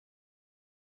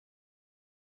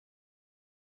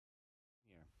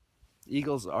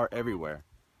Eagles are everywhere.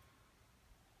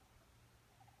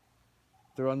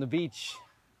 They're on the beach,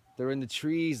 they're in the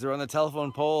trees, they're on the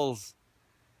telephone poles,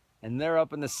 and they're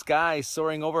up in the sky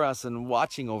soaring over us and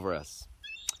watching over us.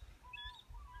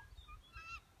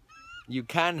 You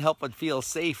can't help but feel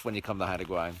safe when you come to Haida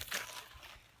Gwaii,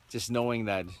 just knowing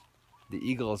that the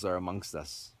eagles are amongst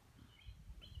us.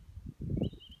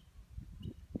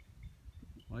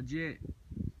 Wajie,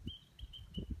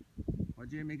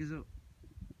 make it up.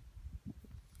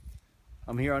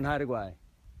 I'm here on Haida Gwaii.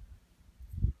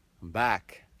 I'm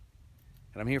back,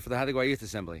 and I'm here for the Haida Gwaii Youth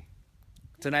Assembly.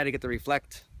 Tonight I get to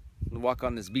reflect and walk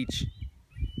on this beach.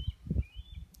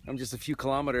 I'm just a few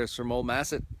kilometers from Old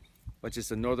Masset, which is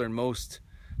the northernmost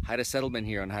Haida settlement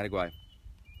here on Haida Gwaii.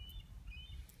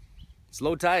 It's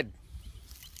low tide.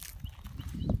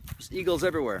 There's eagles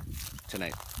everywhere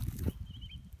tonight.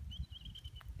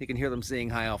 You can hear them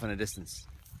saying hi off in the distance.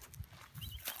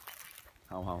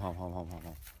 Hum, hum, hum, hum, hum, hum,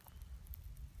 hum.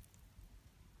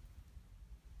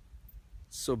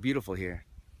 It's so beautiful here.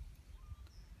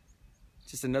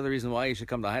 Just another reason why you should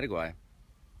come to Haida Gwaii.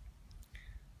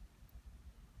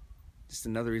 Just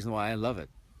another reason why I love it.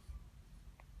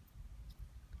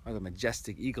 Are the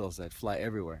majestic eagles that fly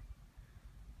everywhere.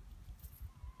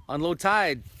 On low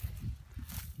tide,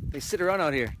 they sit around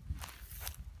out here.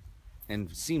 And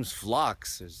it seems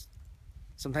flocks. There's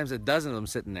sometimes a dozen of them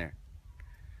sitting there.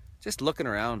 Just looking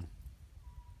around,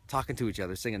 talking to each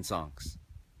other, singing songs.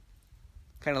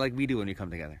 Kind of like we do when we come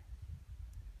together.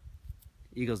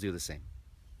 Eagles do the same.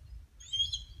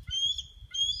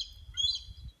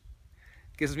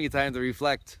 Gives me time to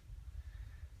reflect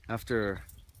after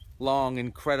long,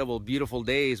 incredible, beautiful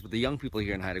days with the young people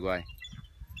here in Haida Gwaii.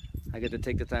 I get to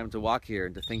take the time to walk here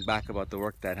and to think back about the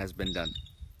work that has been done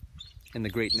and the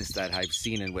greatness that I've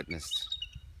seen and witnessed.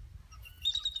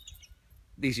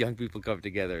 These young people come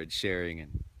together and sharing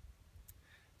and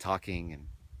talking and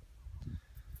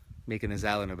making this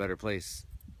island a better place.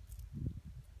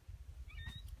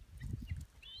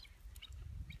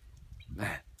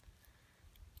 Man,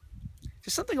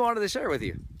 just something I wanted to share with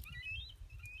you.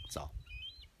 That's all.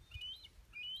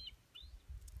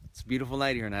 It's a beautiful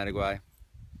night here in Haida Gwaii.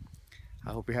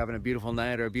 I hope you're having a beautiful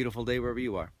night or a beautiful day wherever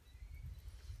you are.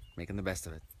 Making the best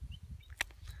of it.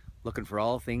 Looking for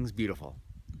all things beautiful.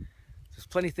 There's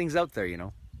plenty of things out there, you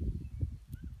know.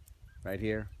 Right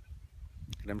here.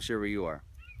 And I'm sure where you are.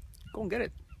 Go and get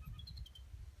it.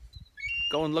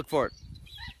 Go and look for it.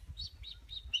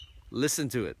 Listen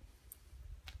to it.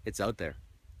 It's out there.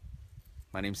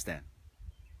 My name's Stan.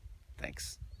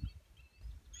 Thanks.